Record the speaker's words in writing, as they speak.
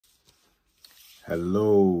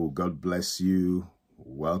Hello, God bless you.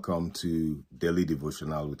 Welcome to Daily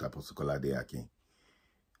Devotional with Apostle Kolade Akin.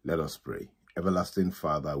 Let us pray. Everlasting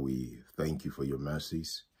Father, we thank you for your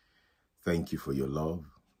mercies. Thank you for your love.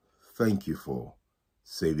 Thank you for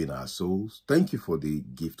saving our souls. Thank you for the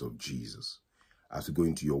gift of Jesus. As we go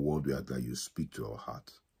into your word, we ask that you speak to our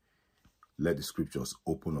heart. Let the scriptures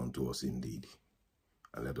open unto us indeed.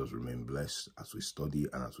 And let us remain blessed as we study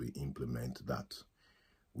and as we implement that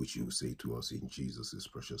which you say to us in Jesus'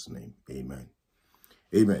 precious name. Amen.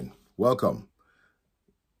 Amen. Welcome.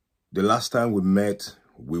 The last time we met,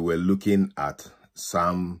 we were looking at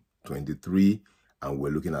Psalm 23 and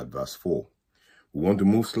we're looking at verse 4. We want to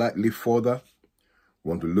move slightly further. We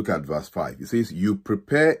want to look at verse 5. It says, "You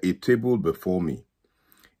prepare a table before me.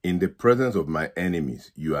 In the presence of my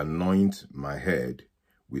enemies, you anoint my head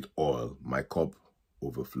with oil. My cup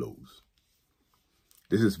overflows."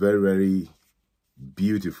 This is very, very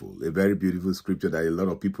beautiful, a very beautiful scripture that a lot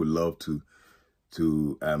of people love to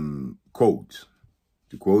quote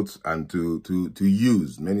and to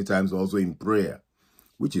use many times also in prayer,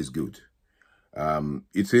 which is good.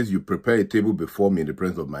 It says, "You prepare a table before me in the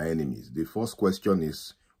presence of my enemies." The first question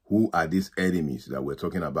is, who are these enemies that we're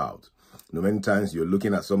talking about? Many times you're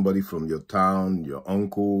looking at somebody from your town, your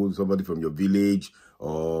uncle, somebody from your village,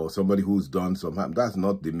 or somebody who's done some harm. That's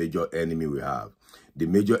not the major enemy we have. The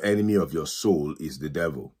major enemy of your soul is the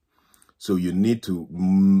devil. So you need to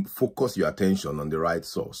focus your attention on the right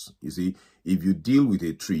source. You see, if you deal with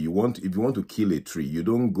a tree, if you want to kill a tree, you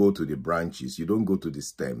don't go to the branches, you don't go to the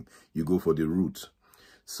stem, you go for the root.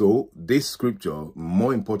 So this scripture,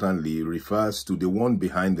 more importantly, refers to the one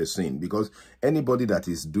behind the scene, because anybody that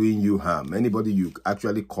is doing you harm, anybody you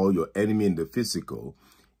actually call your enemy in the physical,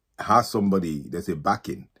 has somebody, there's a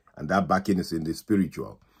backing, and that backing is in the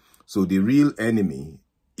spiritual. So the real enemy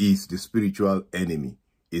is the spiritual enemy,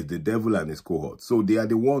 is the devil and his cohort. So they are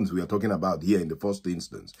the ones we are talking about here in the first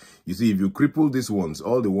instance. You see, if you cripple these ones,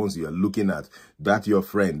 all the ones you are looking at, that your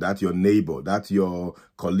friend, that your neighbor, that your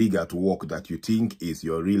colleague at work that you think is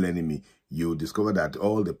your real enemy, you discover that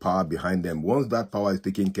all the power behind them, once that power is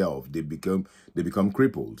taken care of, they become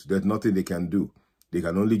crippled. There's nothing they can do. They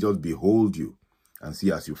can only just behold you and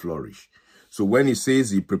see as you flourish. So when he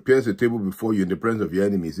says he prepares a table before you in the presence of your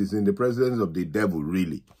enemies, it's in the presence of the devil,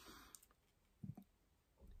 really.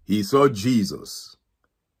 He saw Jesus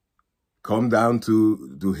come down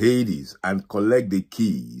to Hades and collect the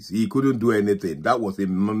keys. He couldn't do anything. That was a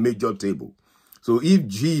major table. So if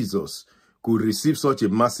Jesus could receive such a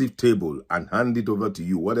massive table and hand it over to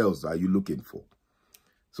you, what else are you looking for?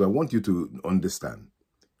 So I want you to understand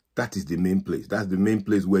that is the main place. That's the main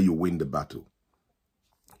place where you win the battle,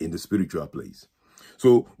 in the spiritual place.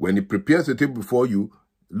 So when he prepares a table before you,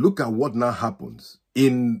 look at what now happens.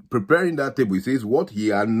 In preparing that table, he says, what? He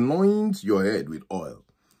anoints your head with oil.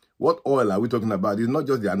 What oil are we talking about? It's not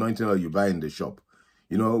just the anointing oil you buy in the shop.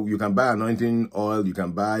 You know, you can buy anointing oil, you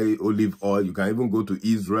can buy olive oil, you can even go to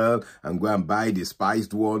Israel and go and buy the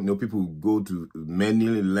spiced one. You know, people go to many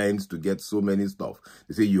lengths to get so many stuff.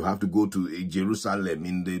 They say you have to go to Jerusalem,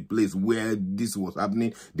 in the place where this was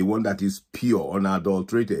happening, the one that is pure,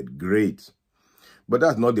 unadulterated. Great. But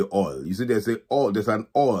that's not the oil. You see, there's an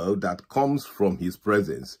oil that comes from his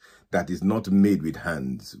presence that is not made with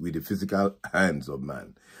hands, with the physical hands of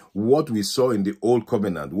man. What we saw in the old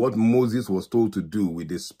covenant, what Moses was told to do with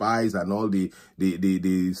the spice and all the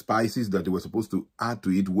spices that they were supposed to add to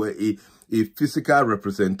it, were a physical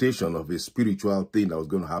representation of a spiritual thing that was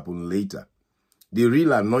going to happen later. The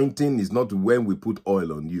real anointing is not when we put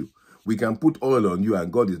oil on you. We can put oil on you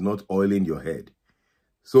and God is not oiling your head.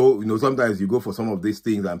 So, you know, sometimes you go for some of these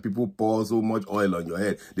things and people pour so much oil on your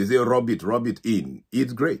head. They say, rub it in.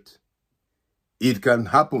 It's great. It can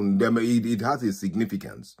happen. It has a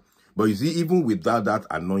significance. But you see, even without that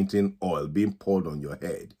anointing oil being poured on your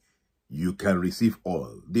head, you can receive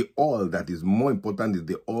oil. The oil that is more important is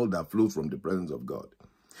the oil that flows from the presence of God.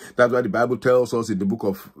 That's why the Bible tells us in the book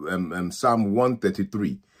of Psalm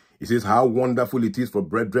 133. It says, how wonderful it is for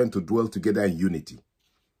brethren to dwell together in unity.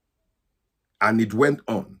 And it went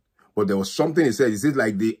on. But there was something he said. It says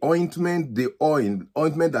like the ointment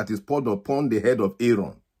that is poured upon the head of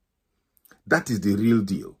Aaron. That is the real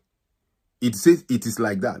deal. It says it is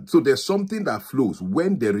like that. So there's something that flows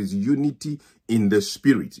when there is unity in the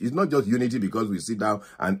spirit. It's not just unity because we sit down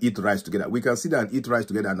and eat rice together. We can sit down and eat rice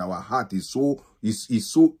together and our heart is so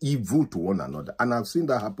evil to one another. And I've seen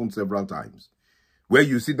that happen several times. Where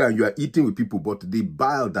you sit down, you are eating with people, but the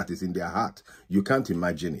bile that is in their heart, you can't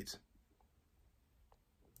imagine it.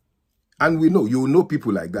 And we know, you know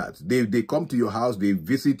people like that. They come to your house, they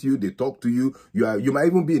visit you, they talk to you. You might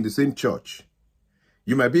even be in the same church.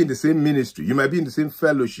 You might be in the same ministry. You might be in the same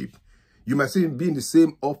fellowship. You might be in the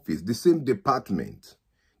same office, the same department,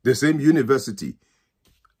 the same university.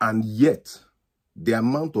 And yet, the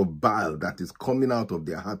amount of bile that is coming out of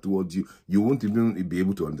their heart towards you, you won't even be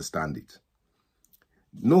able to understand it.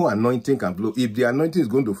 No anointing can flow. If the anointing is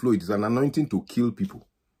going to flow, it is an anointing to kill people.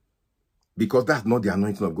 Because that's not the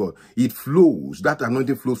anointing of God. It flows. That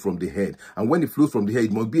anointing flows from the head. And when it flows from the head,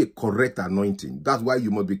 it must be a correct anointing. That's why you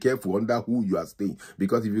must be careful under who you are staying.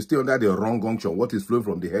 Because if you stay under the wrong unction, what is flowing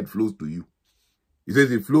from the head flows to you. He says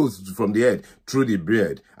it flows from the head through the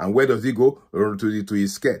beard. And where does it go? To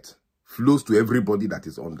his skirt. Flows to everybody that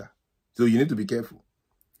is under. So you need to be careful.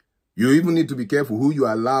 You even need to be careful who you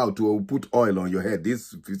allow to put oil on your head.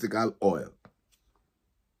 This physical oil.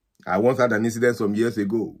 I once had an incident some years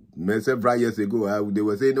ago, several years ago. They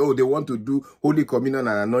were saying, oh, they want to do Holy Communion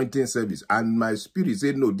and anointing service. And my spirit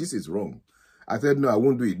said, no, this is wrong. I said, no, I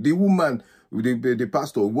won't do it. The woman, the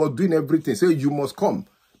pastor, was doing everything. Said, you must come.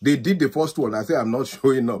 They did the first one. I said, I'm not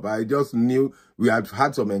showing up. I just knew we had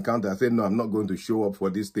had some encounter. I said, no, I'm not going to show up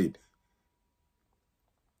for this thing.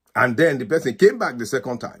 And then the person came back the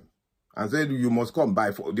second time and said, you must come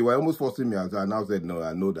by. They were almost forcing me. I now said, no,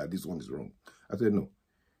 I know that this one is wrong. I said, no.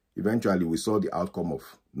 Eventually, we saw the outcome of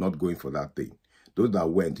not going for that thing. Those that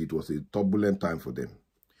went, it was a turbulent time for them.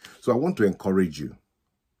 So I want to encourage you.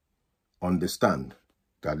 Understand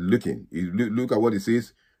that look at what it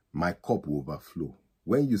says, my cup will overflow.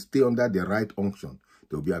 When you stay under the right unction,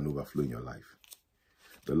 there will be an overflow in your life.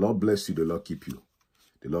 The Lord bless you. The Lord keep you.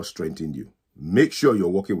 The Lord strengthen you. Make sure you're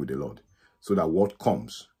walking with the Lord so that what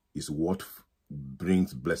comes is what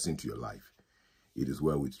brings blessing to your life. It is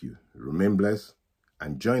well with you. Remain blessed.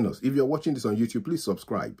 And join us. If you're watching this on YouTube, please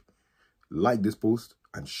subscribe, like this post,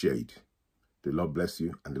 and share it. The Lord bless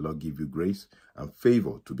you, and the Lord give you grace and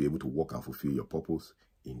favor to be able to walk and fulfill your purpose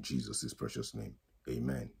in Jesus' precious name.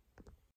 Amen.